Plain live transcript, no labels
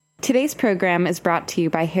Today's program is brought to you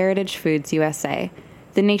by Heritage Foods USA,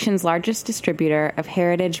 the nation's largest distributor of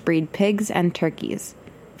heritage breed pigs and turkeys.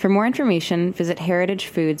 For more information, visit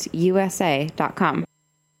heritagefoodsusa.com.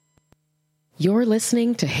 You're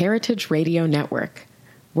listening to Heritage Radio Network.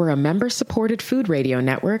 We're a member-supported food radio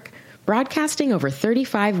network broadcasting over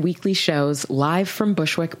 35 weekly shows live from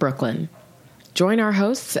Bushwick, Brooklyn. Join our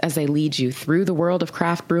hosts as they lead you through the world of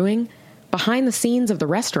craft brewing, behind the scenes of the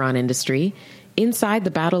restaurant industry, inside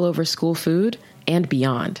the battle over school food, and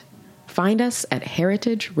beyond. Find us at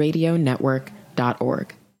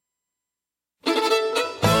heritageradionetwork.org.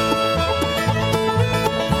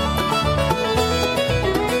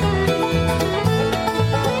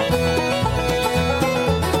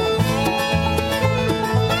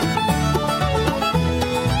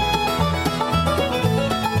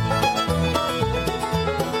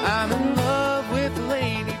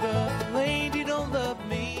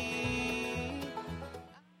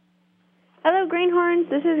 Hello, Greenhorns.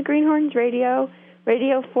 This is Greenhorns Radio,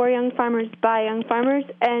 radio for young farmers by young farmers,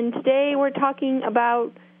 and today we're talking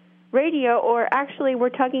about radio, or actually we're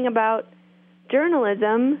talking about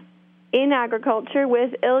journalism in agriculture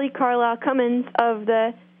with Ildy Carlisle Cummins of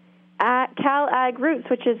the Cal Ag Roots,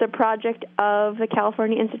 which is a project of the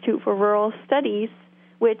California Institute for Rural Studies,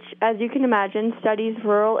 which, as you can imagine, studies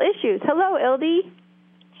rural issues. Hello, Ildy.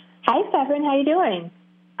 Hi, Severin. How are you doing?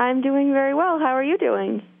 I'm doing very well. How are you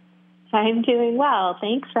doing? I'm doing well.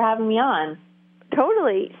 Thanks for having me on.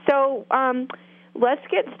 Totally. So let's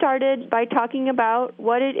get started by talking about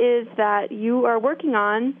what it is that you are working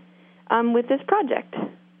on with this project.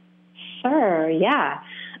 Sure, yeah.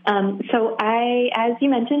 So as you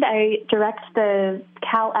mentioned, I direct the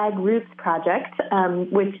Cal Ag Roots project,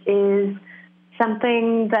 which is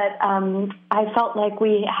something that I felt like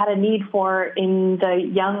we had a need for in the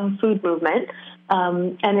young food movement.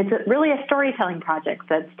 And it's really a storytelling project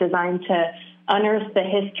that's designed to unearth the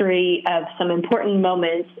history of some important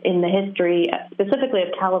moments in the history, specifically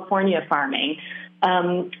of California farming,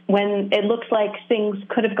 when it looks like things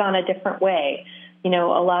could have gone a different way. You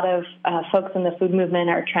know, a lot of folks in the food movement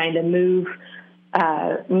are trying to move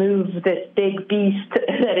this big beast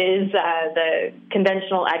that is the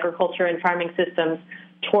conventional agriculture and farming systems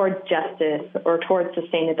towards justice or towards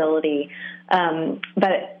sustainability.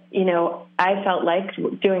 But you know, I felt like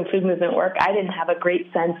doing food movement work, I didn't have a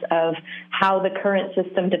great sense of how the current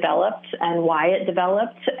system developed and why it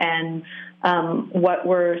developed, and what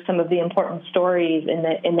were some of the important stories in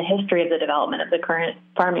the history of the development of the current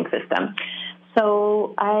farming system.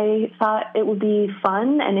 So I thought it would be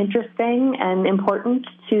fun and interesting and important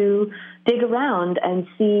to dig around and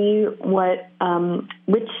see what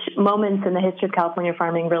which moments in the history of California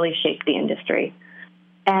farming really shaped the industry.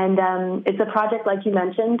 And it's a project, like you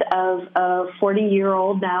mentioned, of a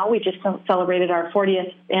 40-year-old now. We just celebrated our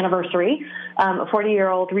 40th anniversary, a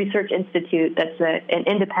 40-year-old research institute that's an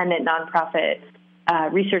independent nonprofit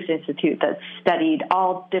research institute that's studied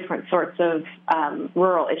all different sorts of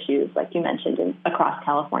rural issues, like you mentioned, across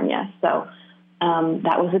California. So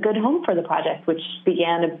that was a good home for the project, which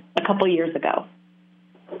began a couple years ago.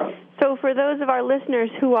 So for those of our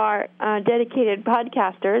listeners who are dedicated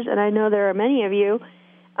podcasters, and I know there are many of you,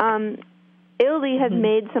 Ildy has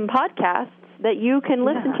made some podcasts that you can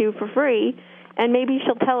listen to for free, and maybe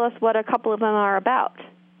she'll tell us what a couple of them are about.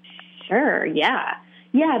 Sure, yeah.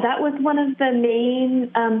 Yeah, that was one of the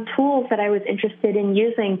main tools that I was interested in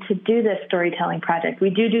using to do this storytelling project. We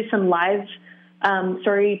do some live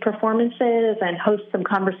story performances and host some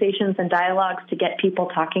conversations and dialogues to get people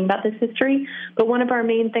talking about this history. But one of our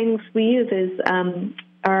main things we use is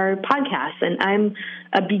our podcasts, and I'm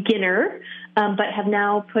a beginner, but have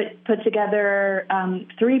now put together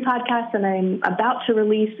 3 podcasts, and I'm about to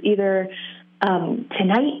release either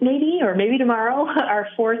tonight maybe, or maybe tomorrow, our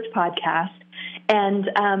 4th podcast. And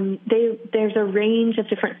there's a range of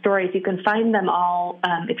different stories. You can find them all,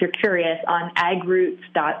 if you're curious, on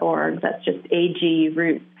agroots.org. That's just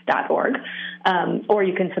agroots.org. Or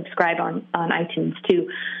you can subscribe on iTunes too.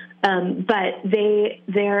 But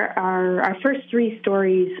there are our first 3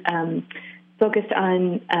 stories focused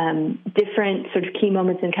on different sort of key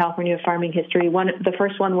moments in California farming history. The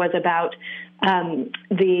first one was about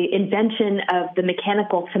the invention of the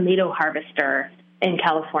mechanical tomato harvester in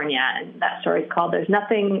California, and that story is called "There's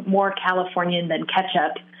Nothing More Californian Than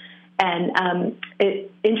Ketchup." And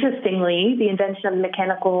interestingly, the invention of the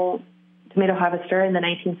mechanical tomato harvester in the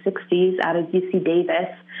 1960s out of UC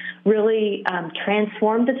Davis really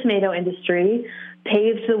transformed the tomato industry,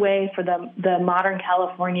 paved the way for the modern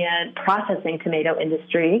California processing tomato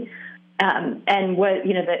industry. And what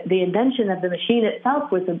the invention of the machine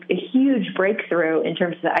itself was a huge breakthrough in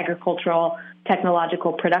terms of the agricultural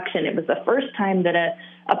technological production. It was the first time that a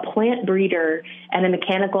plant breeder and a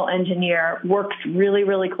mechanical engineer worked really,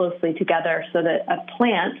 really closely together so that a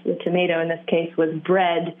plant, the tomato in this case, was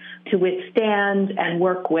bred to withstand and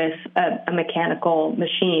work with a mechanical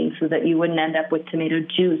machine so that you wouldn't end up with tomato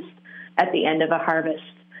juice at the end of a harvest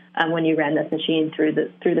when you ran this machine through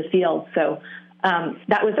the field. So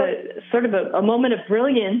that was a sort of a moment of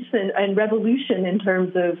brilliance and revolution in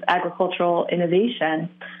terms of agricultural innovation.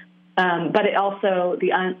 But it also,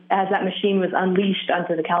 as that machine was unleashed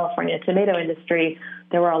onto the California tomato industry,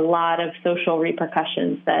 there were a lot of social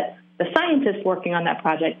repercussions that the scientists working on that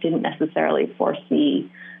project didn't necessarily foresee.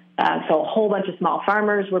 So a whole bunch of small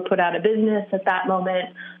farmers were put out of business at that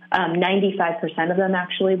moment. 95% of them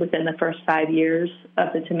actually within the first 5 years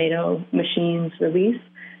of the tomato machine's release.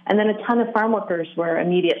 And then a ton of farm workers were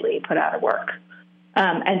immediately put out of work.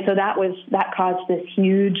 And so that caused this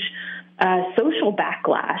huge social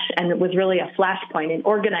backlash, and it was really a flashpoint, an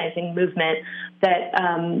organizing movement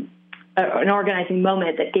an organizing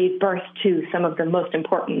moment that gave birth to some of the most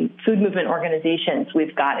important food movement organizations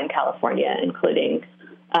we've got in California, including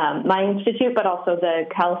my institute, but also the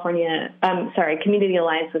Community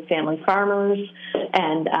Alliance with Family Farmers,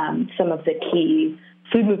 and some of the key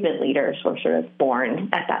food movement leaders were sort of born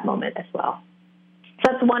at that moment as well.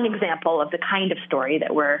 So that's one example of the kind of story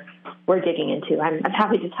that we're digging into. I'm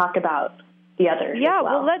happy to talk about the others. Yeah, as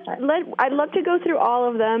well. I'd love to go through all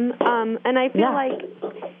of them. And I feel like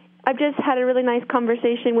I've just had a really nice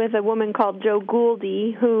conversation with a woman called Jo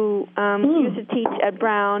Gouldy, who used to teach at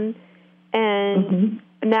Brown and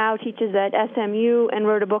now teaches at SMU and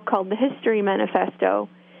wrote a book called The History Manifesto.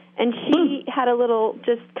 And she had a little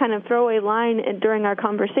just kind of throwaway line during our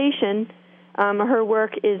conversation. Her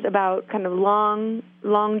work is about kind of longue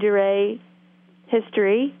durée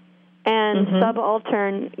history and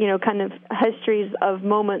subaltern, kind of histories of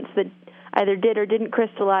moments that either did or didn't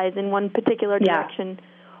crystallize in one particular direction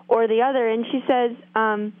or the other. And she says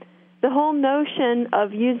the whole notion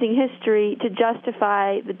of using history to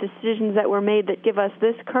justify the decisions that were made that give us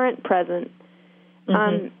this current present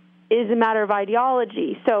is a matter of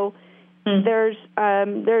ideology. So there's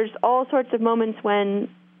all sorts of moments when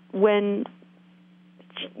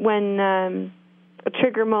a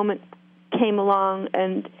trigger moment came along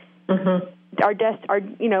and was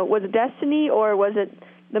it destiny or was it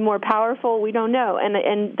the more powerful? We don't know.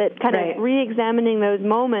 And that kind of re-examining those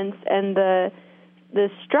moments and the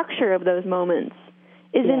structure of those moments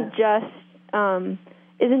isn't just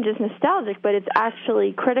nostalgic, but it's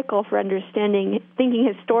actually critical for thinking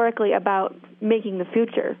historically about making the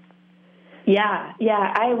future. Yeah,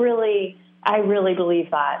 I really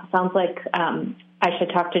believe that. Sounds like I should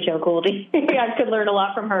talk to Jo Gouldy. I could learn a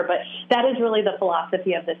lot from her, but that is really the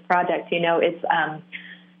philosophy of this project.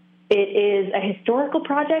 It is a historical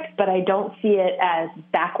project, but I don't see it as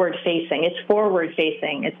backward-facing. It's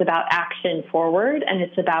forward-facing. It's about action forward, and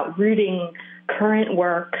it's about rooting current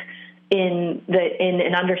work in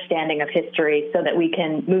an understanding of history so that we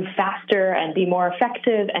can move faster and be more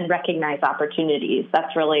effective and recognize opportunities.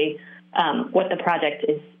 That's really what the project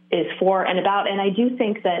is for and about. And I do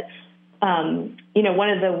think that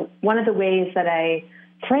one of the ways that I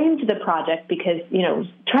framed the project, because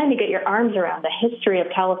trying to get your arms around the history of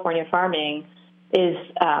California farming is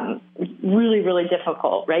really, really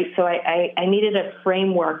difficult, right? So I needed a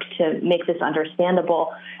framework to make this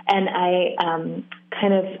understandable, and I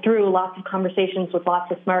kind of through lots of conversations with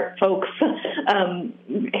lots of smart folks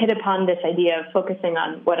hit upon this idea of focusing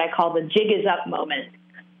on what I call the jig is up moment.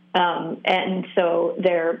 And so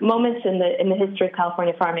there are moments in the history of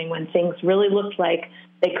California farming when things really looked like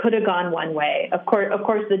they could have gone one way. Of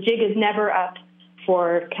course, the jig is never up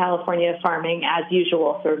for California farming as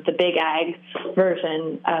usual. Sort of the big ag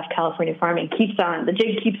version of California farming the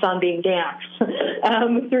jig keeps on being danced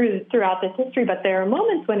throughout this history. But there are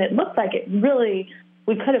moments when it looks like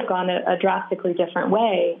we could have gone a drastically different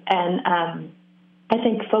way. And I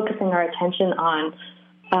think focusing our attention on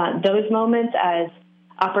those moments as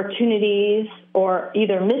opportunities, or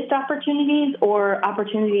either missed opportunities or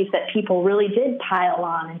opportunities that people really did pile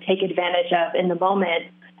on and take advantage of in the moment,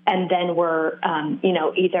 and then were,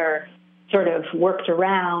 either sort of worked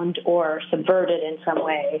around or subverted in some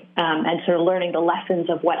way, and sort of learning the lessons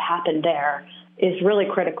of what happened there is really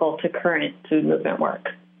critical to current food movement work.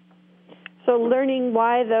 So learning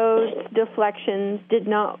why those deflections did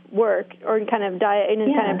not work, or in kind of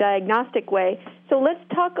diagnostic way. So let's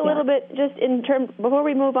talk a little bit just in terms, before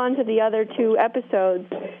we move on to the other two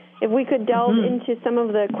episodes, if we could delve into some of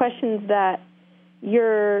the questions that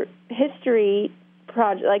your history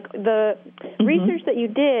project, like the research that you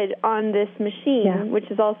did on this machine, which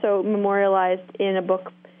is also memorialized in a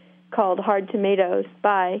book called Hard Tomatoes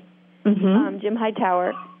by Jim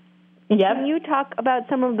Hightower. Yep. Can you talk about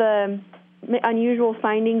some of the unusual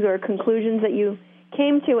findings or conclusions that you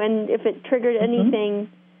came to, and if it triggered anything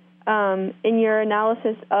in your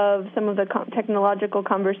analysis of some of the technological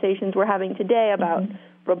conversations we're having today about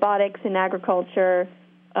robotics in agriculture,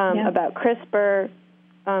 about CRISPR,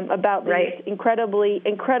 about these incredibly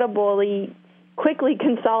quickly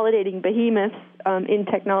consolidating behemoths in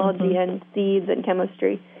technology and seeds and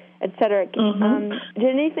chemistry, et cetera. Did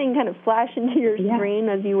anything kind of flash into your screen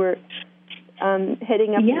as you were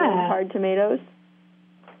hitting up those Hard Tomatoes?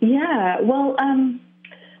 Yeah, well,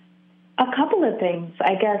 a couple of things,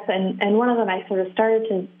 I guess, and one of them I sort of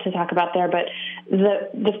started to talk about there, but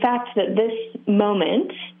the fact that this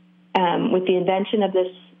moment, with the invention of this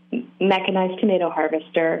mechanized tomato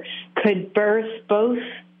harvester, could birth both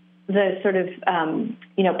the sort of,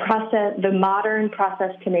 the modern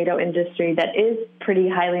processed tomato industry that is pretty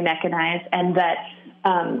highly mechanized and that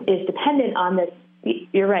is dependent on this.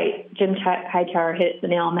 You're right, Jim Hightower hit the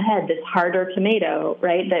nail on the head, this harder tomato,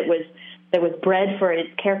 right, that was bred for its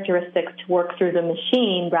characteristics to work through the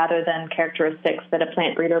machine rather than characteristics that a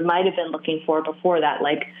plant breeder might have been looking for before that,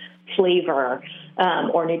 like flavor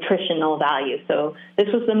or nutritional value. So this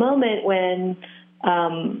was the moment when,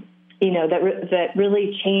 that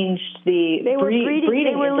really changed the breeding.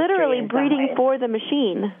 They were literally breeding for the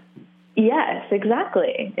machine. Yes,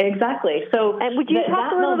 exactly. So, and would you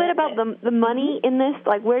talk a little bit about the money in this?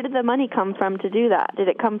 Like, where did the money come from to do that? Did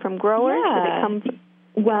it come from growers? Yeah. Did it come from...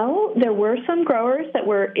 Well, there were some growers that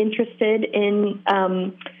were interested in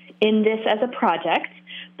this as a project,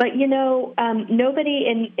 but nobody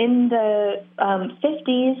in the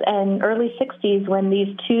 50s and early 60s, when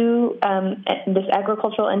these two, this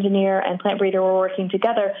agricultural engineer and plant breeder were working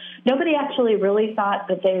together, nobody actually really thought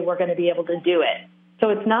that they were going to be able to do it. So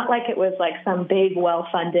it's not like it was like some big,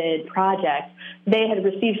 well-funded project. They had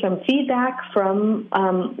received some feedback from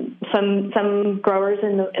some growers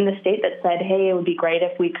in the state that said, "Hey, it would be great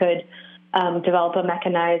if we could develop a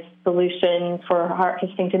mechanized solution for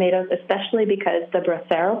harvesting tomatoes," especially because the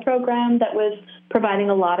Bracero program that was providing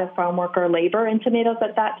a lot of farm worker labor in tomatoes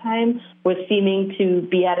at that time was seeming to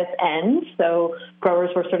be at its end. So growers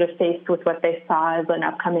were sort of faced with what they saw as an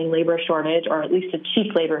upcoming labor shortage, or at least a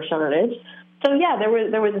cheap labor shortage. So, yeah, there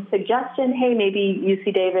was a suggestion, hey, maybe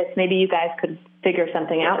UC Davis, maybe you guys could figure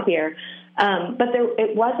something out here. But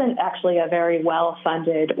it wasn't actually a very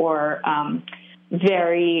well-funded or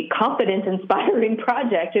very confidence-inspiring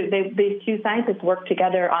project. These two scientists worked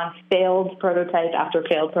together on failed prototype after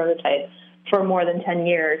failed prototype for more than 10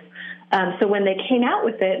 years. So when they came out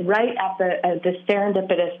with it right at the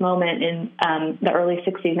serendipitous moment in the early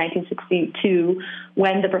 60s, 1962,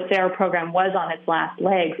 when the Bracero program was on its last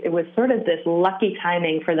legs, it was sort of this lucky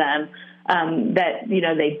timing for them that,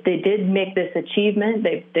 they did make this achievement.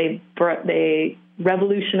 They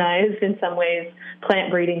revolutionized, in some ways,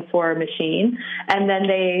 plant breeding for a machine. And then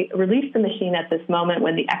they released the machine at this moment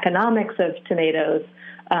when the economics of tomatoes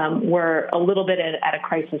were a little bit at a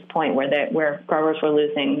crisis point where growers were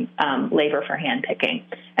losing labor for hand picking.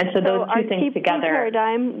 And so those two things together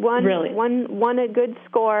paradigm won a good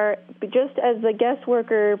score, just as the guest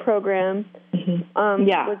worker program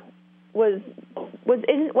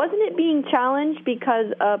wasn't it being challenged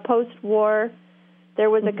because post-war there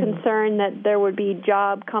was a concern that there would be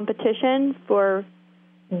job competition for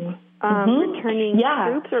returning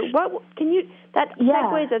troops, or what? Can you that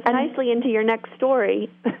segues us nicely into your next story?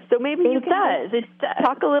 So maybe you can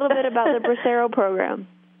talk a little bit about the Bracero program.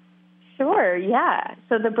 Sure. Yeah.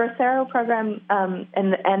 So the Bracero program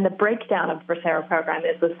and the breakdown of the Bracero program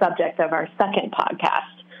is the subject of our second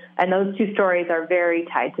podcast, and those two stories are very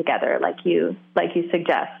tied together, like you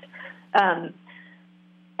suggest.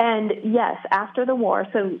 And yes, after the war,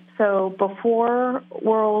 so before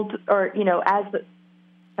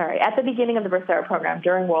at the beginning of the Bracero program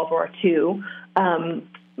during World War II,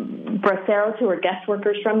 Braceros, who were guest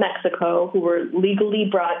workers from Mexico, who were legally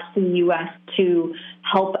brought to the U.S. to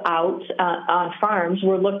help out on farms,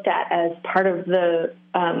 were looked at as part of the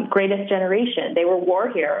greatest generation. They were war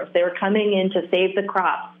heroes. They were coming in to save the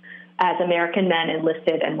crops as American men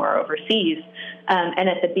enlisted and were overseas. And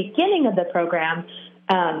at the beginning of the program,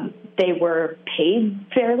 they were paid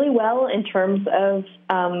fairly well in terms of,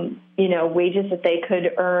 wages that they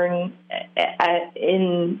could earn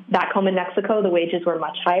back home in Mexico. The wages were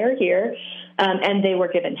much higher here. And they were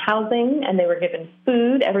given housing and they were given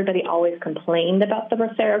food. Everybody always complained about the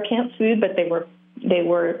Bracero camp food, but they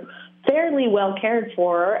were fairly well cared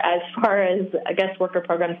for as far as guest worker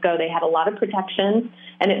programs go. They had a lot of protections,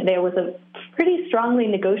 and there was a pretty strongly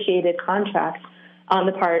negotiated contract on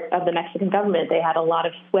the part of the Mexican government. They had a lot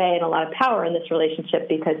of sway and a lot of power in this relationship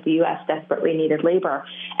because the U.S. desperately needed labor.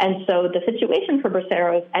 And so the situation for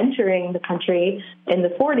braceros entering the country in the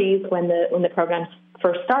 40s when the program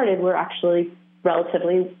first started were actually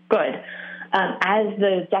relatively good. As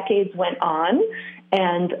the decades went on,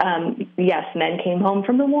 and yes, men came home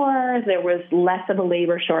from the war, there was less of a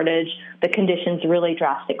labor shortage, the conditions really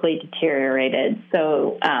drastically deteriorated.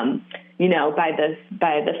 So, by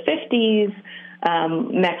the 50s,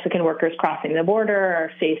 Mexican workers crossing the border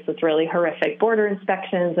are faced with really horrific border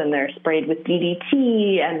inspections, and they're sprayed with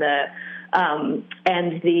DDT,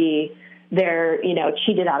 they're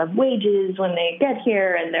cheated out of wages when they get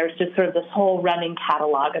here, and there's just sort of this whole running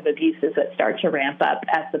catalog of abuses that start to ramp up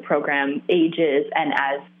as the program ages and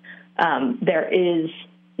as there is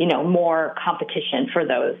more competition for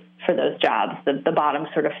those jobs. The bottom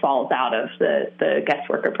sort of falls out of the guest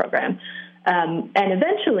worker program. And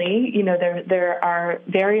eventually, there are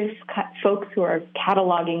various folks who are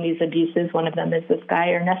cataloging these abuses. One of them is this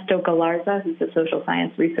guy, Ernesto Galarza, who's a social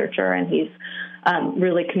science researcher, and he's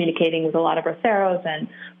really communicating with a lot of braceros and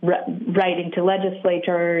writing to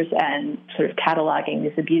legislators and sort of cataloging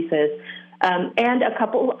these abuses. And a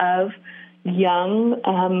couple of young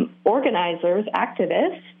organizers,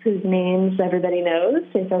 activists, whose names everybody knows,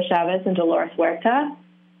 Cesar Chavez and Dolores Huerta,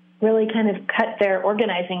 really kind of cut their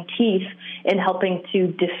organizing teeth in helping to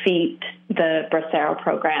defeat the bracero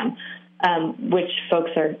program, which folks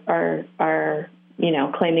are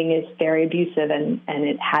claiming is very abusive, and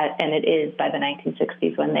it is by the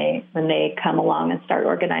 1960s when they come along and start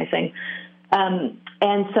organizing, and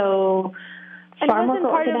so. And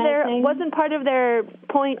wasn't part of their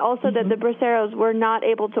point also that the braceros were not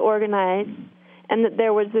able to organize, and that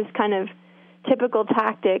there was this kind of typical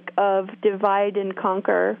tactic of divide and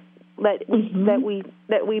conquer that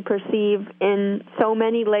we perceive in so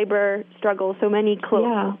many labor struggles, so many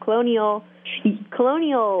colonial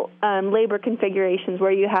labor configurations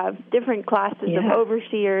where you have different classes of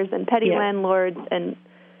overseers and petty landlords and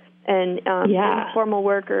informal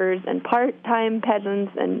workers and part-time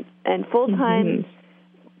peasants and full-time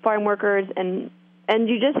farm workers, and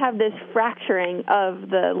you just have this fracturing of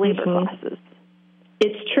the labor classes.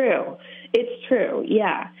 It's true.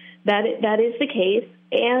 Yeah, that is the case.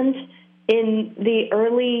 And in the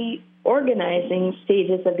early organizing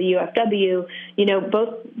stages of the UFW,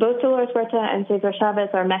 both Dolores Huerta and Cesar Chavez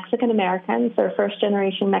are Mexican Americans. They're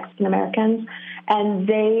first-generation Mexican Americans, and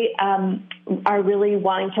they are really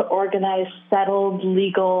wanting to organize settled,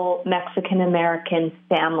 legal Mexican American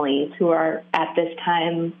families who are at this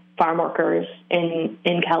time farm workers in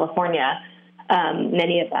California.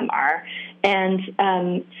 Many of them are. And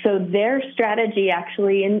so their strategy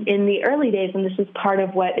actually in the early days, and this is part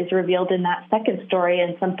of what is revealed in that second story,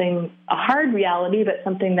 and a hard reality, but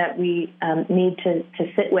something that we need to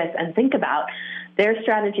sit with and think about, their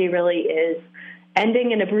strategy really is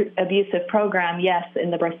ending an abusive program, yes, in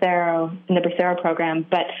the bracero program,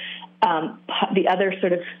 but the other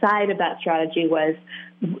sort of side of that strategy was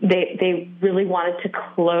they really wanted to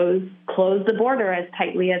close the border as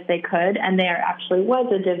tightly as they could, and there actually was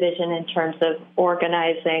a division in terms of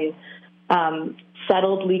organizing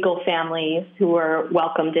settled legal families who were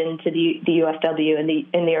welcomed into the UFW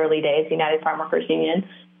in the early days, the United Farm Workers Union,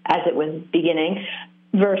 as it was beginning,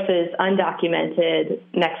 versus undocumented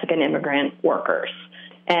Mexican immigrant workers.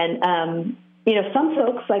 And some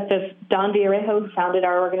folks like this Don Villarejo, who founded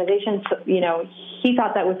our organization, he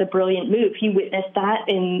thought that was a brilliant move. He witnessed that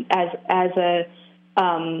as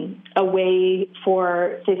a way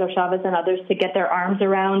for Cesar Chavez and others to get their arms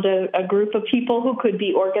around a group of people who could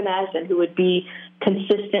be organized and who would be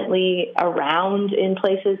consistently around in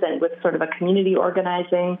places and with sort of a community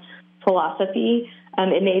organizing philosophy.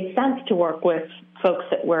 It made sense to work with folks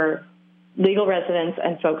that were legal residents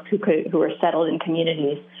and folks who were settled in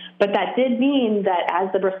communities. But that did mean that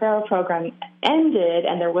as the bracero program ended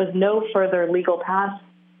and there was no further legal path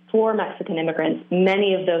for Mexican immigrants,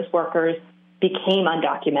 many of those workers became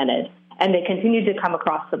undocumented, and they continued to come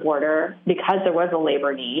across the border because there was a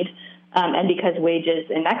labor need, and because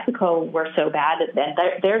wages in Mexico were so bad.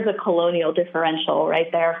 That there's a colonial differential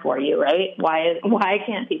right there for you, right? Why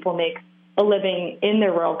can't people make a living in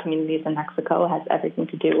their rural communities in Mexico? It has everything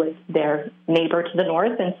to do with their neighbor to the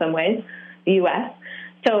north in some ways, the U.S.,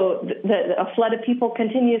 So a flood of people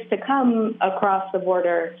continues to come across the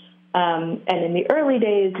border, and in the early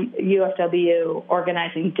days, UFW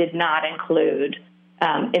organizing did not include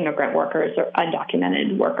immigrant workers or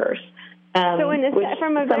undocumented workers. So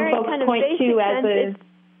from a very kind of basic sense,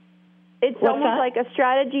 It's almost like a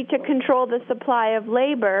strategy to control the supply of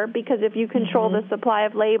labor, because if you control the supply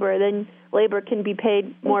of labor, then labor can be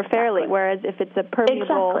paid more fairly, whereas if it's a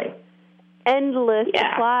permeable, endless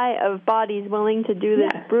supply of bodies willing to do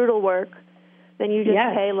this brutal work, then you just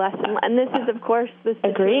pay less. And this is, of course, the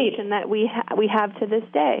situation that we have to this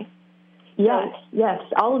day. Yes.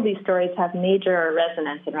 All of these stories have major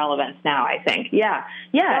resonance and relevance now, I think. If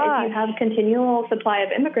you have continual supply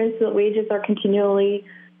of immigrants, the wages are continually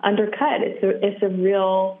undercut. It's a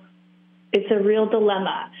real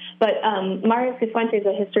dilemma. But Mario Cifuentes,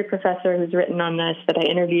 a history professor who's written on this that I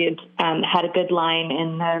interviewed, had a good line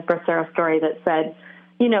in the Bracero story that said,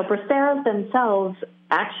 Braceros themselves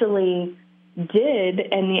actually did,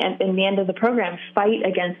 in the end of the program, fight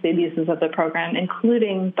against the abuses of the program,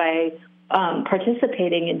 including by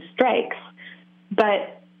participating in strikes.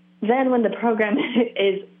 But then when the program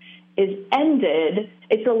is ended,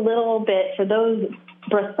 it's a little bit, for those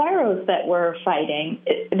Braceros that were fighting,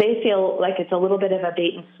 they feel like it's a little bit of a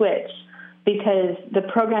bait and switch, because the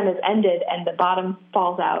program is ended and the bottom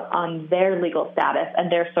falls out on their legal status,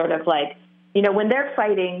 and they're sort of like, when they're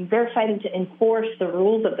fighting to enforce the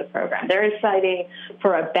rules of the program. They're fighting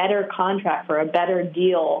for a better contract, for a better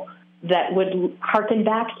deal that would harken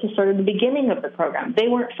back to sort of the beginning of the program. They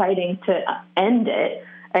weren't fighting to end it.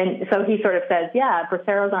 And so he sort of says,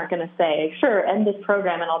 Braceros aren't going to say, sure, end this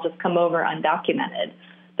program and I'll just come over undocumented.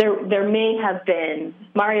 There may have been,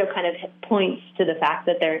 Mario kind of points to the fact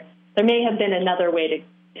that there may have been another way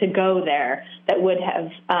to go there that would have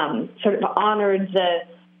sort of honored the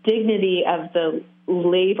dignity of the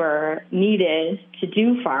labor needed to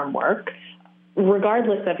do farm work,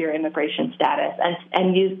 regardless of your immigration status,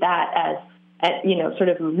 and use that as sort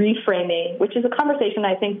of reframing, which is a conversation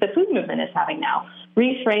I think the food movement is having now,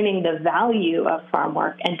 reframing the value of farm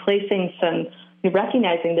work and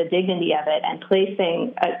recognizing the dignity of it and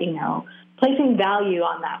placing value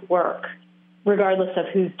on that work, regardless of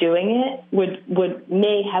who's doing it,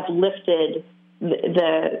 may have lifted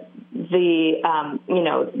the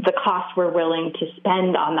cost we're willing to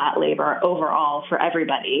spend on that labor overall for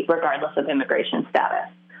everybody, regardless of immigration status.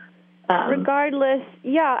 Regardless,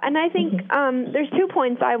 and I think there's 2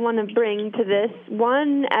 points I want to bring to this.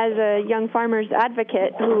 One, as a young farmers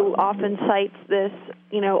advocate who often cites this,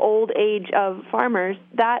 old age of farmers,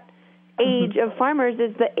 that age of farmers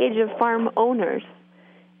is the age of farm owners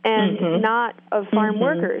and not of farm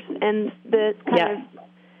workers. And the kind of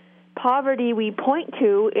poverty we point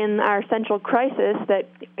to in our central crisis that,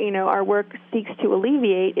 our work seeks to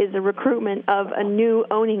alleviate is a recruitment of a new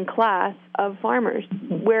owning class of farmers,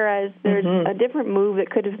 whereas there's a different move that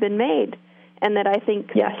could have been made and that I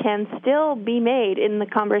think can still be made in the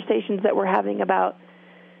conversations that we're having about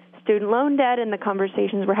student loan debt and the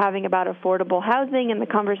conversations we're having about affordable housing and the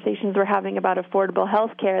conversations we're having about affordable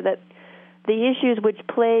health care, that the issues which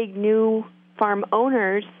plague new farm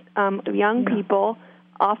owners, young people,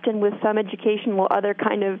 often with some educational other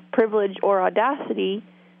kind of privilege or audacity,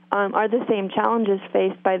 are the same challenges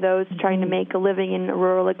faced by those trying to make a living in a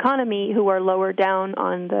rural economy who are lower down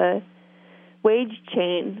on the wage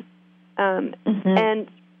chain. And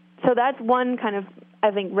so that's one kind of,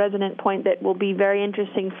 I think, resonant point that will be very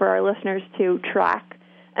interesting for our listeners to track.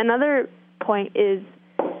 Another point is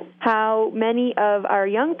how many of our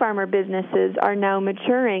young farmer businesses are now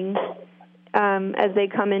maturing as they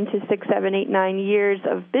come into 6, 7, 8, 9 years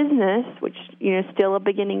of business, which, still a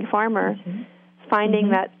beginning farmer, finding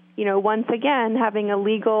that, once again, having a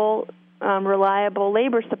legal, reliable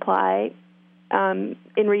labor supply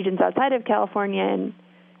in regions outside of California and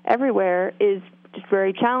everywhere is just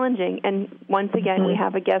very challenging. And once again, we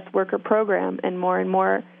have a guest worker program, and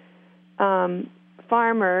more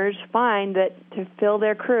farmers find that to fill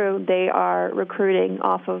their crew, they are recruiting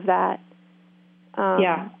off of that.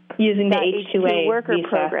 Using the H-2A worker visa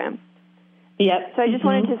program. Yep. So I just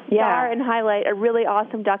wanted to star and highlight a really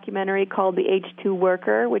awesome documentary called The H-2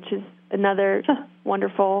 Worker, which is another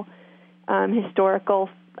wonderful historical,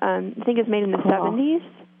 I think it's made in the 70s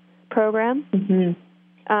program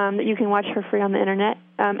that you can watch for free on the internet.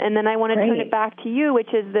 And then I want to turn it back to you,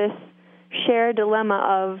 which is this shared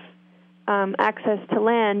dilemma of access to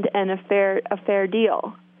land and a fair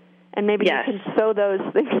deal. And maybe you can sew those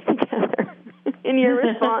things together in your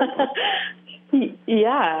response.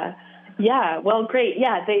 Well, great.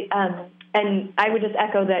 They and I would just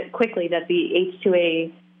echo that quickly, that the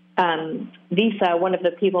H-2A visa, one of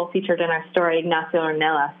the people featured in our story, Ignacio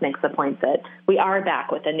Ornelas, makes the point that we are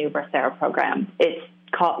back with a new Bracero program.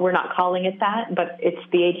 We're not calling it that, but it's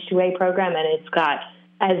the H-2A program, and it's got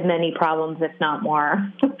as many problems, if not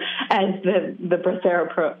more, as the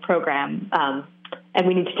Bracero program. And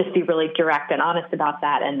we need to just be really direct and honest about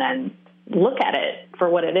that, and then look at it for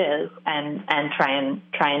what it is and try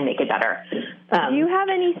and make it better. Do you have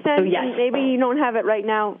any sense? So yes. Maybe you don't have it right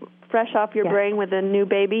now, fresh off your brain with a new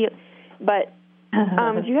baby, but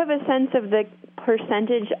do you have a sense of the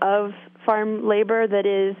percentage of farm labor that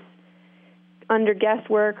is under guest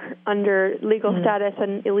work, under legal status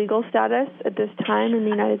and illegal status at this time in the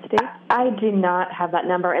United States? I do not have that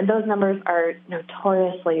number, and those numbers are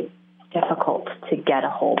notoriously difficult to get a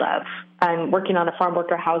hold of. I'm working on a farm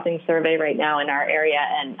worker housing survey right now in our area,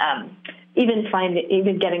 and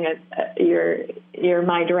even getting your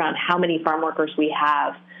mind around how many farm workers we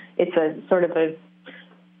have, it's a sort of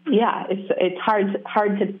it's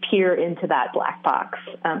hard to peer into that black box,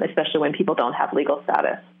 especially when people don't have legal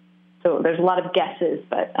status. So there's a lot of guesses,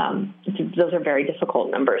 but those are very difficult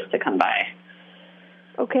numbers to come by.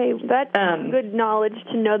 Okay, that's good knowledge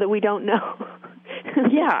to know that we don't know.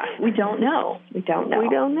 Yeah, we don't know.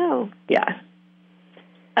 Yeah.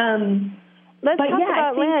 Let's talk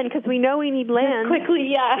about land, because we know we need land. Quickly,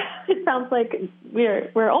 yeah. It sounds like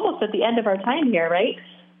we're almost at the end of our time here, right?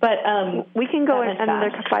 But we can go in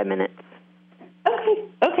another 5 minutes.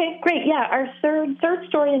 Okay, great. Yeah, our third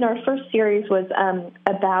story in our first series was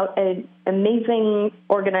about an amazing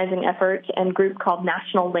organizing effort and group called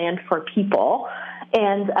National Land for People,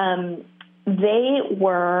 and they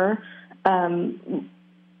were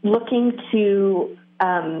looking to,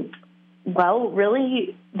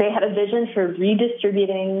 really, they had a vision for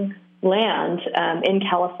redistributing land in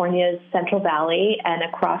California's Central Valley and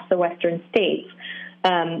across the western states.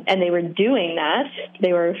 And they were doing that.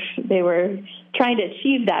 They were trying to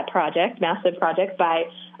achieve that massive project, by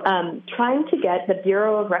trying to get the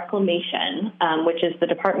Bureau of Reclamation, which is the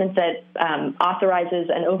department that authorizes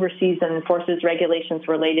and oversees and enforces regulations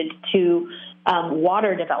related to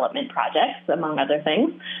water development projects, among other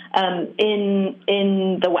things,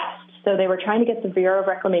 in the West. So they were trying to get the Bureau of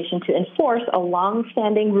Reclamation to enforce a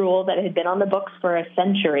long-standing rule that had been on the books for a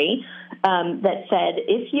century, that said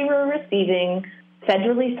if you were receiving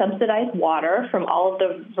federally subsidized water from all of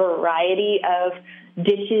the variety of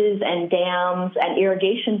ditches and dams and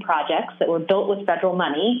irrigation projects that were built with federal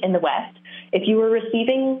money in the West, if you were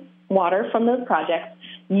receiving water from those projects,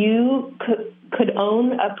 you could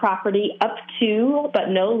own a property up to, but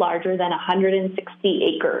no larger than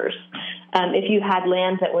 160 acres. If you had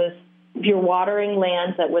land if you're watering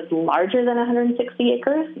land that was larger than 160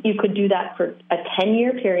 acres, you could do that for a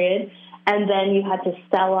 10-year period, and then you had to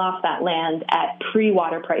sell off that land at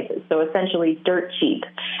pre-water prices, so essentially dirt cheap.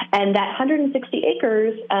 And that 160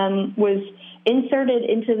 acres was inserted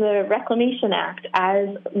into the Reclamation Act as,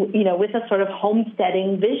 with a sort of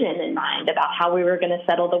homesteading vision in mind about how we were going to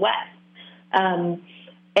settle the West. I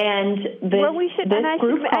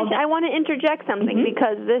want to interject something,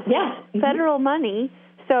 because this is federal money,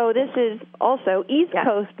 so this is also East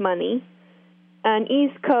Coast money and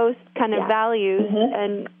East Coast kind of values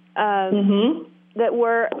and that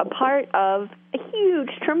were a part of a huge,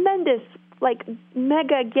 tremendous, like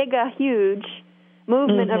mega, giga huge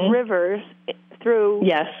movement of rivers through,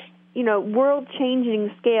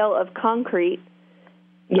 world-changing scale of concrete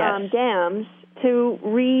dams to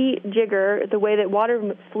rejigger the way that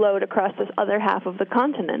water flowed across this other half of the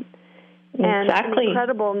continent. And an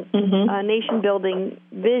incredible nation-building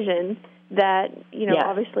vision that,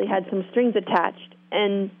 obviously had some strings attached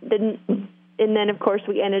and didn't. And then, of course,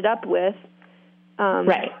 we ended up with a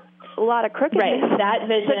lot of crookedness. Right. That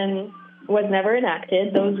vision was never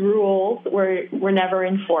enacted. Those rules were never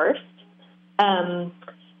enforced. And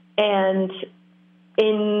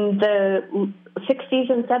in the 60s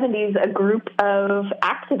and 70s, a group of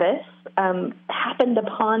activists happened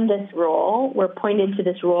upon this rule, were pointed to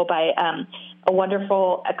this rule by a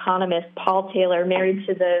wonderful economist, Paul Taylor, married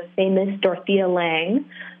to the famous Dorothea Lange,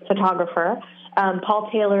 photographer. Paul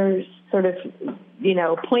Taylor sort of,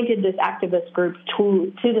 pointed this activist group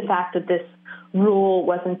to the fact that this rule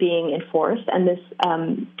wasn't being enforced, and this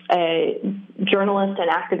journalist and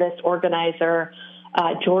activist organizer,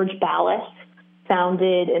 George Ballas,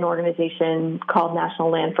 founded an organization called National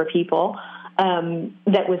Land for People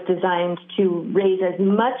that was designed to raise as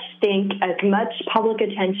much stink, as much public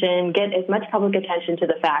attention, get as much public attention to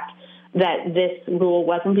the fact that this rule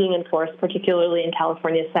wasn't being enforced, particularly in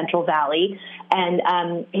California's Central Valley.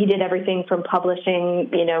 And he did everything from publishing,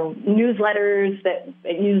 newsletters that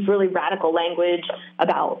used really radical language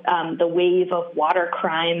about the wave of water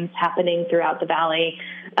crimes happening throughout the valley,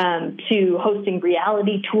 to hosting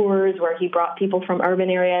reality tours where he brought people from urban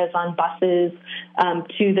areas on buses,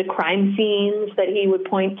 to the crime scenes that he would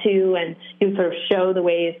point to, and he would sort of show the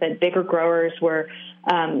ways that bigger growers were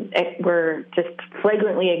just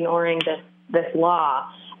flagrantly ignoring this law.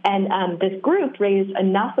 And this group raised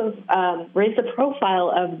the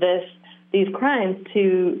profile of these crimes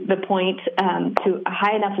to the point, to a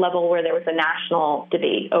high enough level where there was a national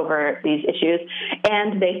debate over these issues,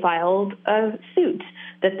 and they filed a suit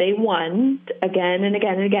that they won again and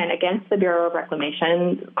again and again against the Bureau of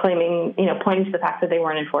Reclamation, claiming, pointing to the fact that they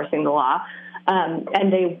weren't enforcing the law.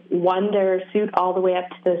 And they won their suit all the way up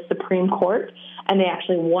to the Supreme Court, and they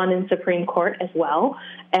actually won in Supreme Court as well.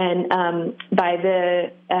 And by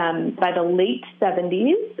the late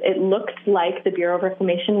 70s, it looked like the Bureau of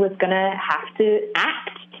Reclamation was going to have to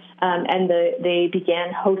act, and they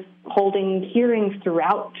began holding hearings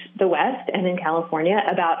throughout the West and in California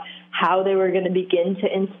about how they were going to begin to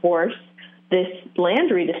enforce this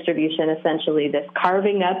land redistribution, essentially, this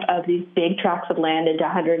carving up of these big tracts of land into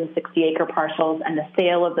 160-acre parcels and the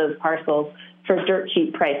sale of those parcels for dirt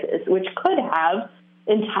cheap prices, which could have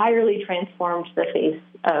entirely transformed the face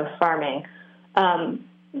of farming. Land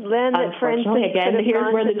that, for instance, again,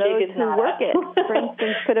 here's where the jig is not up. For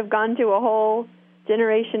instance, could have gone to a whole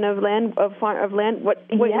generation of land. What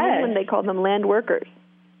do you mean when they call them land workers?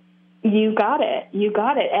 You got it.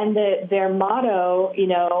 And their motto,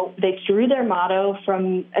 they drew their motto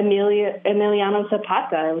from Emiliano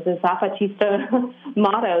Zapata. It was a Zapatista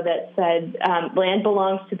motto that said, land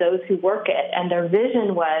belongs to those who work it. And their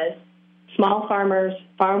vision was small farmers,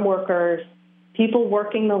 farm workers, people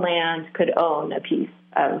working the land could own a piece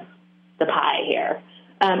of the pie here.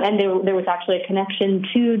 And there was actually a connection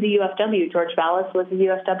to the UFW. George Vallis was a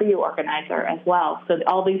UFW organizer as well. So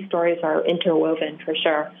all these stories are interwoven for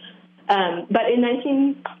sure. But in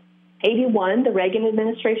 1981, the Reagan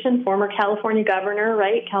administration, former California governor,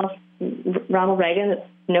 Ronald Reagan, it's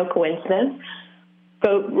no coincidence,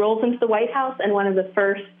 rolls into the White House, and one of the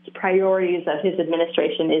first priorities of his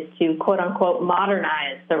administration is to, quote-unquote,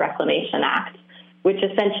 modernize the Reclamation Act, which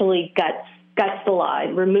essentially guts the law.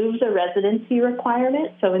 It removes a residency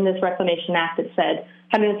requirement. So in this Reclamation Act, it said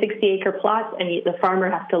 160-acre plots, and the farmer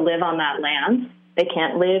has to live on that land. They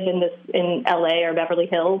can't live in L.A. or Beverly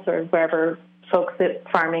Hills or wherever folks that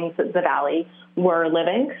farming the valley were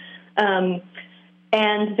living, and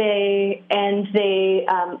they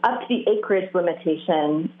upped the acreage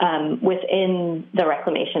limitation within the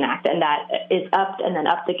Reclamation Act, and that is upped and then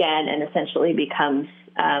upped again, and essentially becomes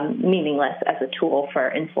meaningless as a tool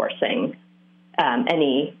for enforcing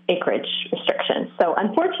any acreage restrictions. So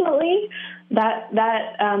unfortunately, that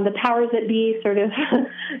the powers that be sort of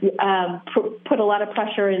put a lot of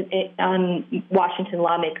pressure on Washington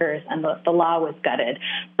lawmakers, and the law was gutted.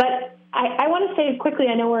 But I want to say quickly,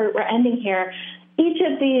 I know we're ending here, each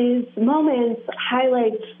of these moments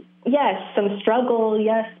highlights, yes, some struggle,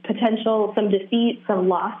 yes, potential, some defeat, some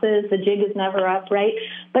losses, the jig is never up, right?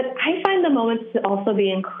 But I find the moments to also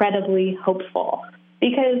be incredibly hopeful.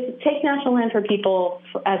 Because take National Land for People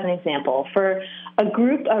as an example. For a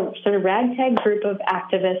sort of ragtag group of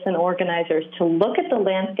activists and organizers to look at the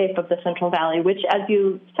landscape of the Central Valley, which, as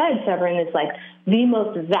you said, Severin, is like the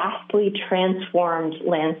most vastly transformed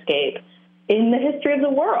landscape in the history of the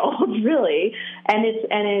world, really. And it's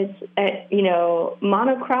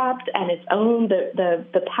monocropped, and it's owned.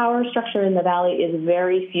 The power structure in the valley is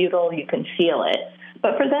very feudal. You can feel it.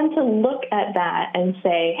 But for them to look at that and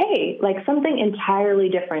say, hey, like something entirely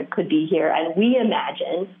different could be here, and we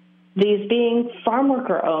imagine these being farm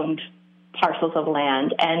worker-owned parcels of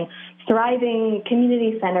land and thriving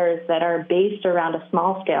community centers that are based around a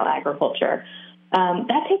small-scale agriculture,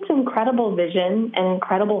 that takes incredible vision and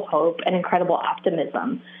incredible hope and incredible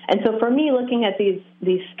optimism. And so for me, looking at these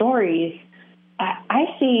stories,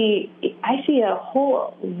 I see a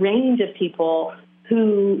whole range of people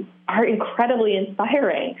who are incredibly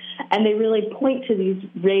inspiring, and they really point to these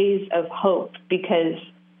rays of hope, because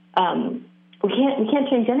we can't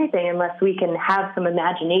change anything unless we can have some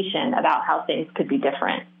imagination about how things could be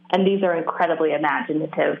different. And these are incredibly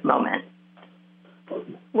imaginative moments.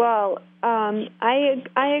 Well,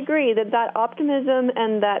 I agree that optimism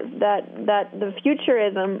and that the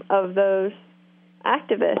futurism of those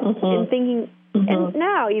activists in thinking, and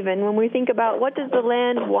now even when we think about what does the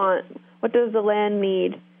land want, what does the land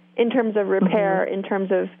need in terms of repair, in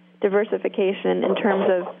terms of diversification, in terms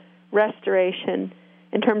of restoration,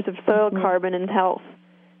 in terms of soil carbon and health.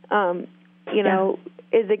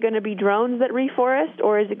 Is it going to be drones that reforest,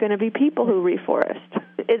 or is it going to be people who reforest?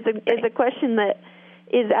 Is a question that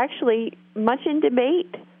is actually much in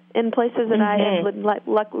debate in places that I am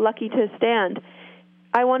lucky to stand.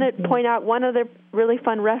 I want to point out one other really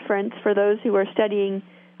fun reference for those who are studying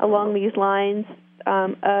along these lines,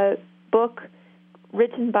 a book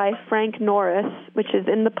written by Frank Norris, which is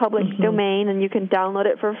in the public domain, and you can download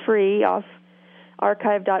it for free off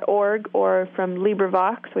archive.org or from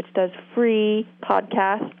LibriVox, which does free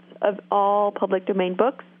podcasts of all public domain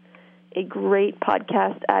books, a great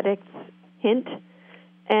podcast addict's hint.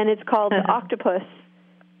 And it's called The Octopus,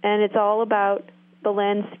 and it's all about the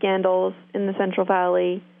land scandals in the Central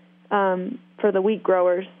Valley for the wheat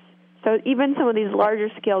growers. So even some of these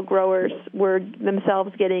larger-scale growers were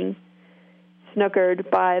themselves getting snookered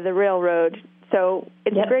by the railroad. So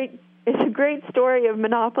it's great. It's a great story of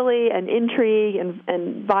monopoly and intrigue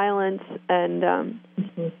and violence and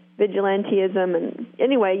vigilantism. And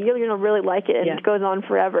anyway, you're going to really like it, and it goes on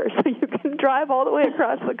forever. So you can drive all the way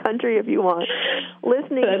across the country if you want,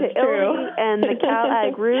 listening to Ildi and the Cal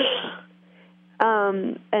Ag Roots,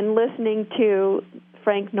 and listening to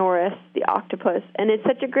Frank Norris, The Octopus. And it's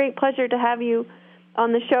such a great pleasure to have you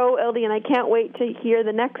on the show, Ildi, and I can't wait to hear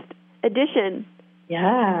the next edition.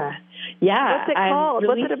 Yeah. What's it called?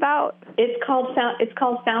 What's it about? It's called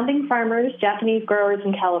Founding Farmers, Japanese Growers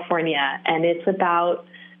in California, and it's about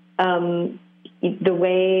the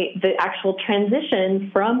actual transition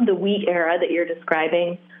from the wheat era that you're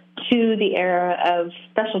describing to the era of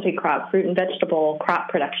specialty crop, fruit and vegetable crop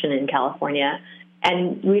production in California.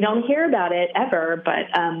 And we don't hear about it ever,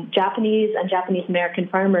 but Japanese and Japanese American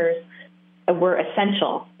farmers were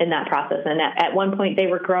essential in that process. And at one point, they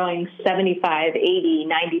were growing 75, 80,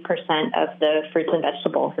 90% of the fruits and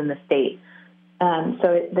vegetables in the state.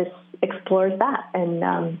 So this explores that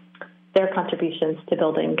and their contributions to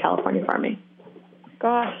building California farming.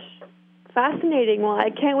 Gosh, fascinating. Well, I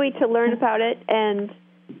can't wait to learn about it, and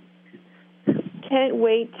can't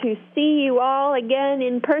wait to see you all again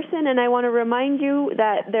in person. And I want to remind you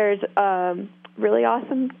that there's really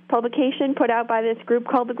awesome publication put out by this group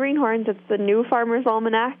called the Greenhorns. It's the New Farmer's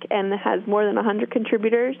Almanac, and it has more than 100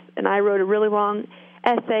 contributors. And I wrote a really long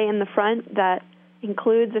essay in the front that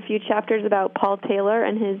includes a few chapters about Paul Taylor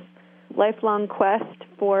and his lifelong quest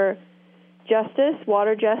for justice,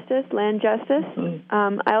 water justice, land justice.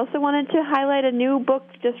 I also wanted to highlight a new book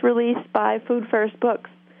just released by Food First Books,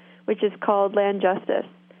 which is called Land Justice,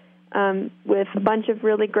 with a bunch of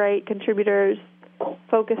really great contributors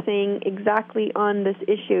focusing exactly on this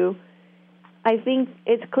issue. I think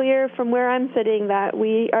it's clear from where I'm sitting that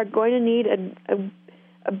we are going to need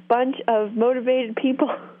a bunch of motivated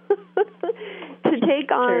people to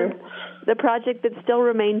take on the project that still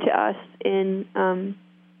remains to us in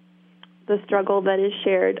the struggle that is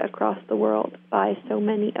shared across the world by so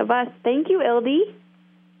many of us. Thank you, Ildi.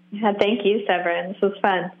 Yeah, thank you, Severin. This was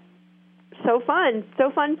fun. So fun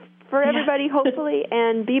for everybody, hopefully,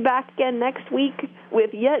 and be back again next week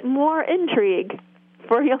with yet more intrigue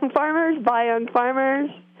for young farmers, by young farmers.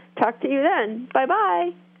 Talk to you then.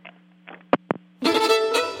 Bye-bye.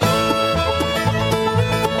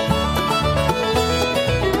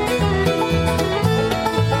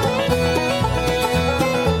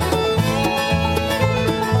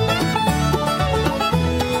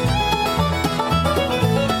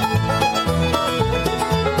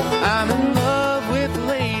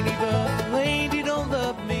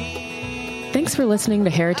 Thanks for listening to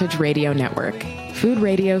Heritage Radio Network, food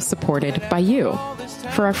radio supported by you.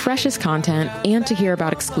 For our freshest content and to hear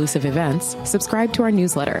about exclusive events, subscribe to our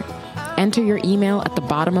newsletter. Enter your email at the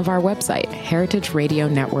bottom of our website,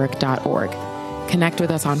 heritageradionetwork.org. Connect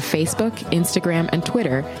with us on Facebook, Instagram, and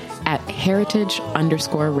Twitter at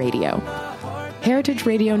heritage_radio. Heritage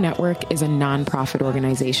Radio Network is a nonprofit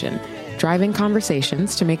organization driving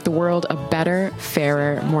conversations to make the world a better,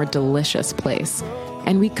 fairer, more delicious place.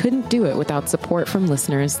 And we couldn't do it without support from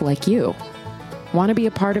listeners like you. Want to be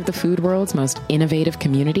a part of the food world's most innovative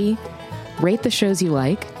community? Rate the shows you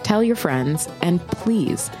like, tell your friends, and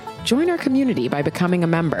please join our community by becoming a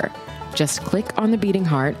member. Just click on the beating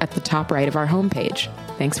heart at the top right of our homepage.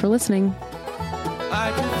 Thanks for listening.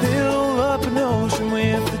 I can feel